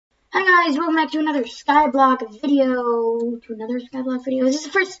Hi guys, welcome back to another SkyBlock video. This is the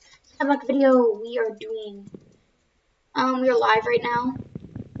first SkyBlock video we are doing. We are live right now.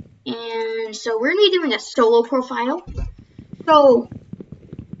 And so we're gonna be doing a solo profile. So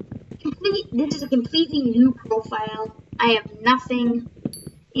this is a completely new profile. I have nothing.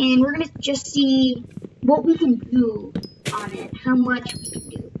 And we're gonna just see what we can do on it, how much we can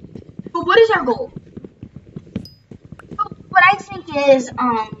do. So what is our goal? So what I think is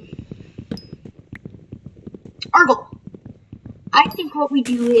our goal. I think what we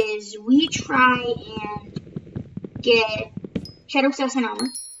do is we try and get Shadow Assassin armor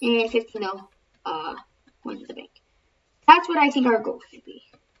and 15 mil coins in the bank. That's what I think our goal should be.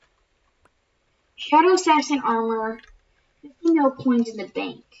 Shadow Assassin armor, 15 mil coins in the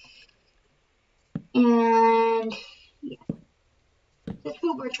bank. And yeah. That's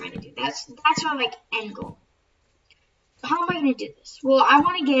what we're trying to do. That's our like end goal. So how am I gonna do this? Well, I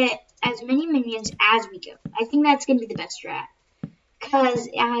wanna get as many minions as we go. I think that's gonna be the best strat. Because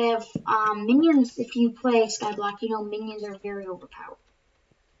I have minions, if you play SkyBlock, you know minions are very overpowered.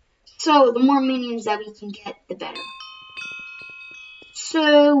 So the more minions that we can get, the better.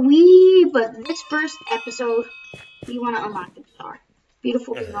 So but this first episode, we want to unlock the bazaar.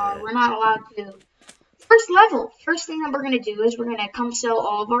 Beautiful bazaar. We're not allowed to. First level. First thing that we're going to do is we're going to come sell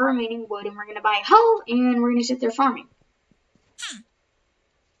all of our remaining wood, and we're going to buy a hoe, and we're going to sit there farming.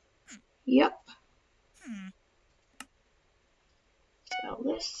 Yep. Sell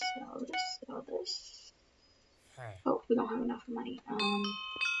this, sell this, sell this. Oh, we don't have enough money.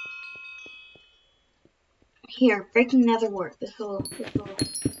 Here, breaking nether wart. This will.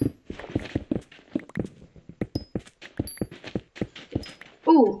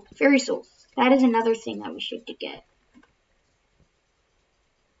 Ooh, fairy souls. That is another thing that we should get.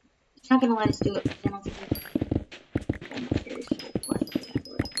 It's not gonna let us do it, but I don't think fairy soul.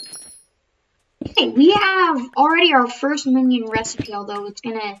 Okay, we have already our first minion recipe, although it's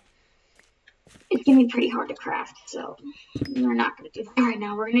gonna be pretty hard to craft, so we're not gonna do that right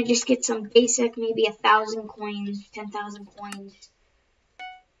now. We're gonna just get some basic, maybe 1,000 coins, 10,000 coins.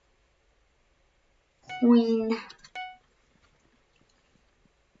 Queen.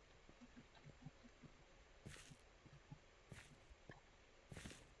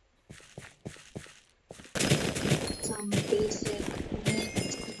 Some basic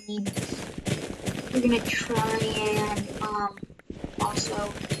needs. We're gonna try and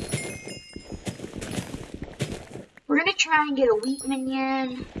also we're gonna try and get a wheat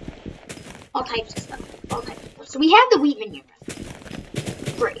minion, all types of stuff. So we have the wheat minion.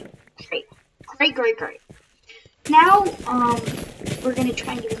 Great. Now we're gonna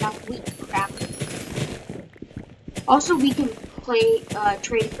try and get enough wheat to craft it. Also, we can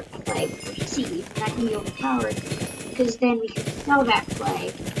trade for clay for seed. That can be overpowered because then we can sell that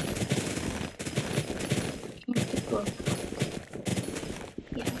clay.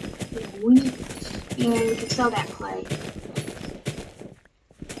 Yeah, wheat, and we can sell that clay.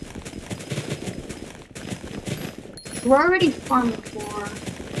 We're already farming for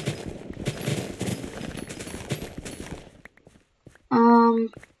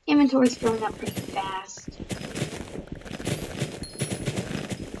inventory's filling up pretty fast.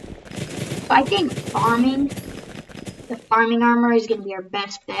 So I think the farming armor is gonna be our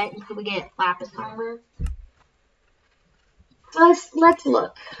best bet until we get lapis armor. So let's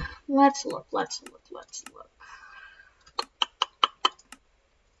look.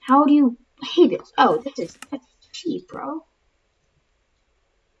 How do you hay bales? Oh, that's cheap, bro.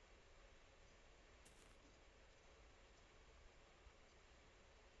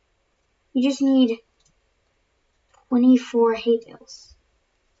 You just need 24 hay bales.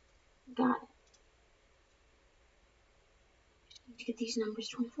 Got it. Just need to get these numbers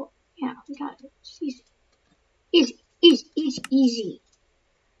 24. Yeah, we got it. It's easy.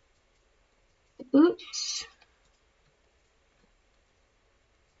 The boots.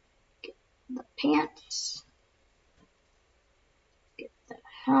 Get the pants. Get the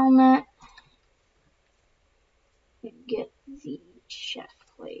helmet. And get the chest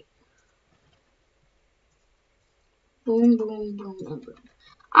plate. Boom, boom, boom, boom, boom.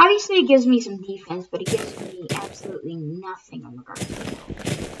 Obviously, it gives me some defense, but it gives me absolutely nothing in regards to that.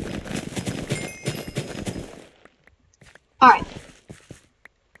 Alright.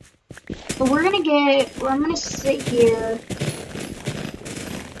 So I'm gonna sit here,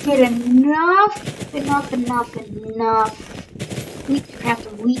 get enough wheat to craft a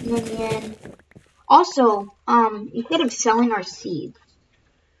wheat minion. Also, instead of selling our seeds,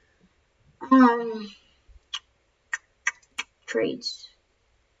 trades.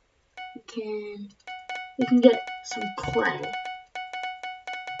 We can get some clay.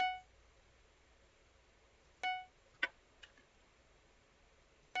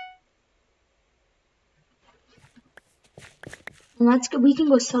 And let's go. We can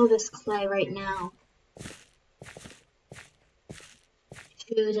go sell this clay right now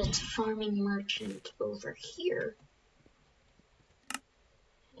to this farming merchant over here.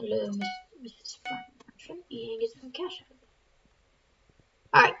 Hello, Mrs. Farming Merchant, and get some cash out of it.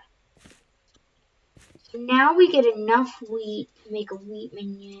 Alright. So now we get enough wheat to make a wheat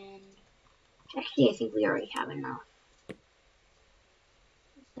minion. Actually, I think we already have enough.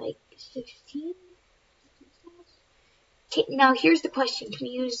 Like 16? Okay, now here's the question. Can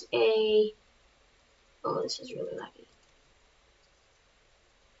we use a... Oh, this is really laggy.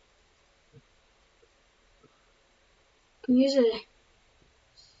 Can we use a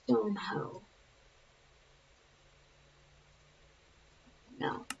stone hoe?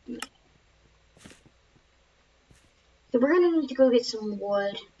 No. Okay. So we're gonna need to go get some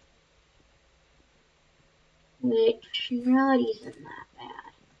wood. Which really isn't that bad.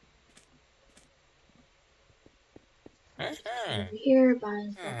 Over here,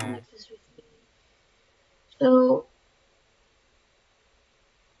 buying some access with me. So,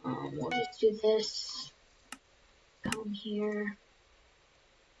 we'll just do this. Come here.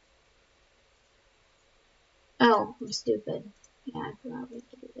 Oh, I'm stupid. Yeah, I probably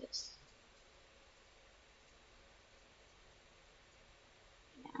could do this.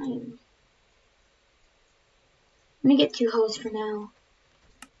 Yeah, I'm gonna get 2 hoes for now.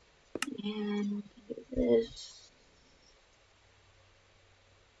 And we can do this.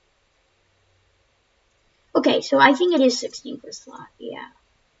 Okay, so I think it is 16 per slot, yeah.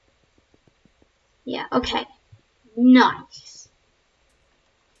 Yeah, okay. Nice.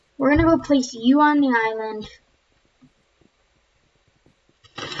 We're gonna go place you on the island.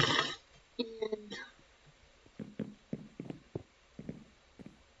 And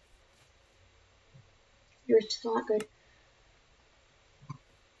your slot good.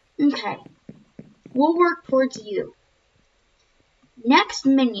 Okay. We'll work towards you. Next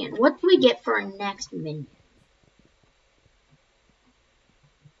minion. What do we get for our next minion?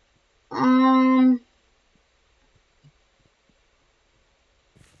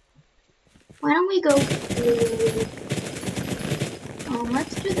 Why don't we go to,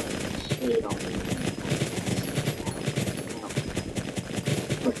 let's do the potato.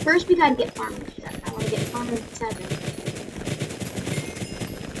 But first we gotta get farming 7. I wanna get farming 7.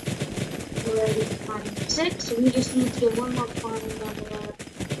 We're already farming 6, so we just need to get one more farming level up.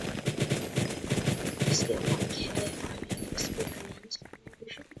 Just get 1k farming experience.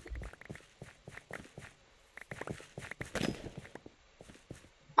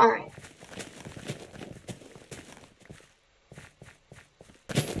 Alright.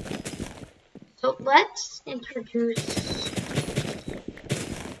 So let's introduce,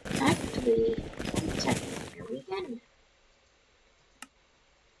 actually, one second here, we can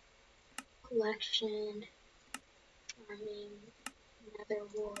collection, farming, nether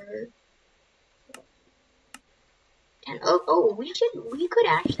wart, and we could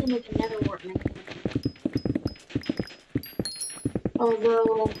actually make a nether wart menu.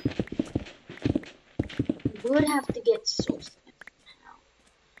 Although, we would have to get soul sand.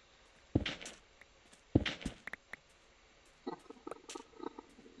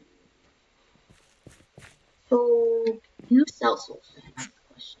 So, you sell soul sand, that's the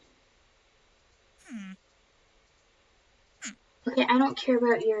question. Okay, I don't care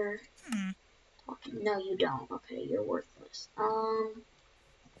about your talking. No, you don't. Okay, you're worthless.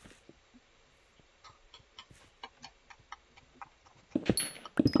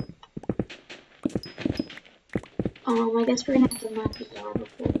 I guess we're gonna have to knock it down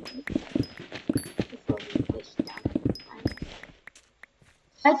before we place it down.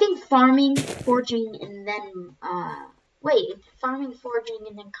 I think farming, forging, and then, wait, farming, forging,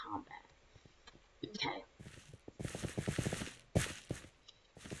 and then combat. Okay.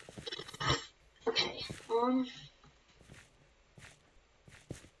 Okay,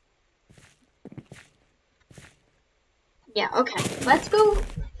 yeah, okay, let's go,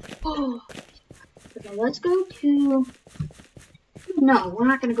 okay, let's go to, no, we're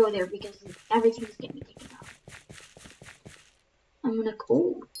not gonna go there because everything's getting taken out. I'm gonna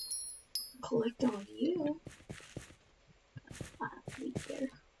collect all of you. There.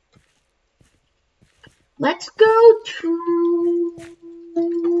 Let's go to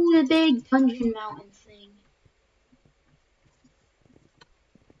the big dungeon mountain thing.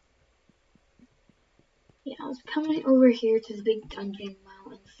 Yeah, I was coming over here to the big dungeon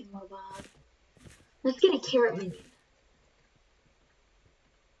mountain thingamabob. Let's get a carrot minion.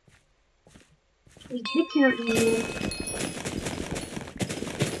 We get a carrot minion.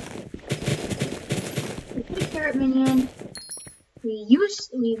 We get a carrot minion. We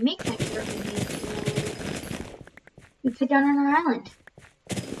make that carrot minion. We put down on our island.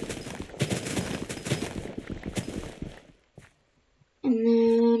 And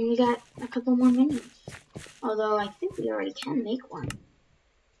then we got a couple more minions. Although I think we already can make one.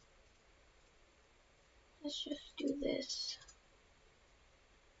 Let's just do this.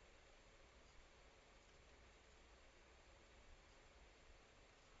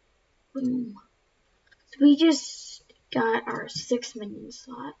 Boom. So we just got our 6 minion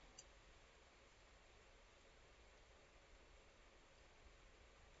slot.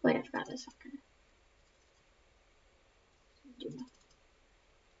 Wait, I forgot this.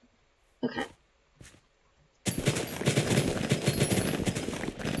 Okay.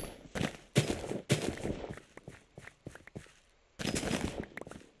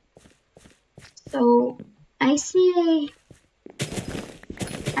 So I say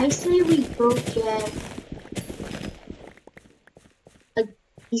we go get a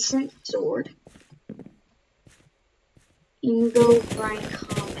decent sword and go grind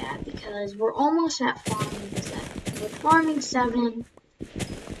combat because we're almost at farming 7. We're farming 7.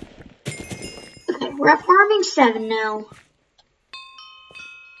 Okay, we're at farming 7 now.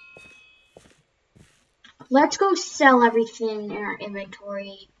 Let's go sell everything in our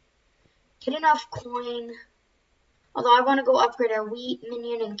inventory. Get enough coin. Although I want to go upgrade our wheat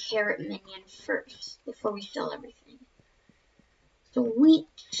minion and carrot minion first before we sell everything. So wheat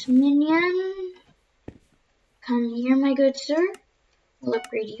minion, come here, my good sir. We'll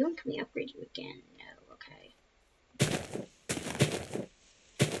upgrade you. And can we upgrade you again? No. Okay.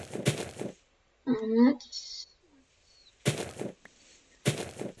 Let's.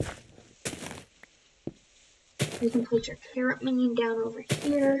 We can put your carrot minion down over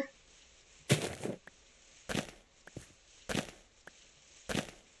here.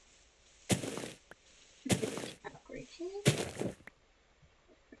 Upgrade him.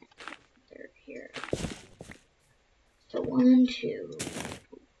 They're here. So 1, 2.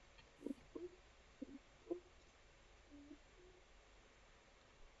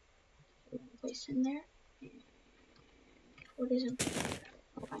 Place in there. And what is it?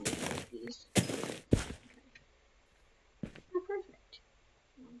 Oh, I need these. Oh, perfect.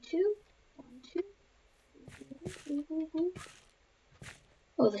 1, 2, 1, 2.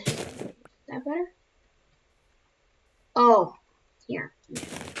 Oh, this is that better? Oh, here. Is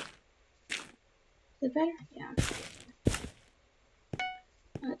it better? Yeah.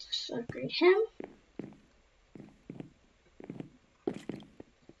 Let's upgrade him.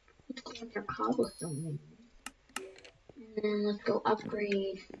 Let's collect our cobblestone. And then let's go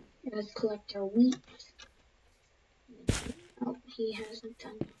upgrade. And let's collect our wheat. Oh, he hasn't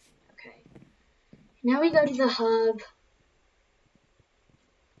done nothing. Okay. Now we go to the hub.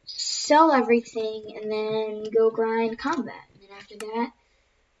 Sell everything. And then go grind combat. And then after that,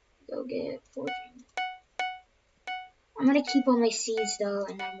 go get forging. I'm gonna keep all my seeds though,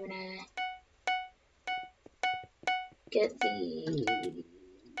 and I'm gonna get the.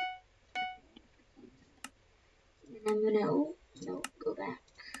 And I'm gonna. Oh, no, go back.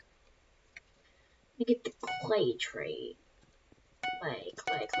 I get the clay trade.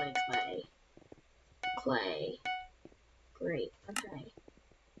 Clay. Great, okay.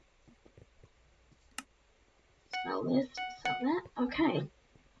 Sell this, sell that, okay.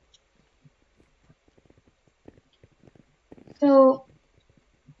 So,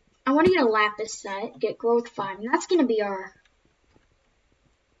 I want to get a lapis set, get growth 5, and that's going to be our,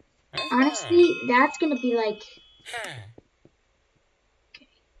 honestly, that's going to be like, okay,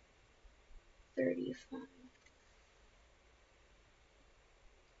 35.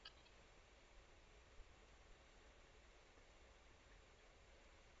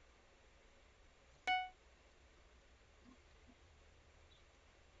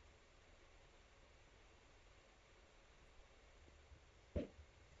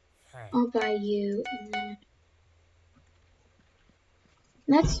 I'll buy you, and then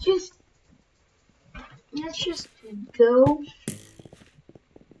let's just go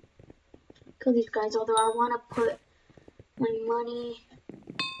kill these guys. Although I want to put my money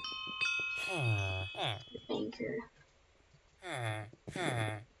in the banker.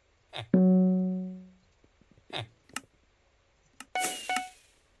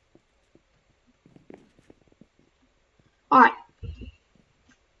 All right.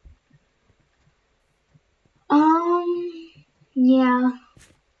 Yeah.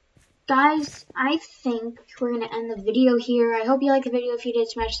 Guys, I think we're going to end the video here. I hope you liked the video. If you did,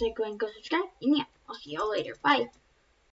 smash the like button, go subscribe. And yeah, I'll see y'all later. Bye.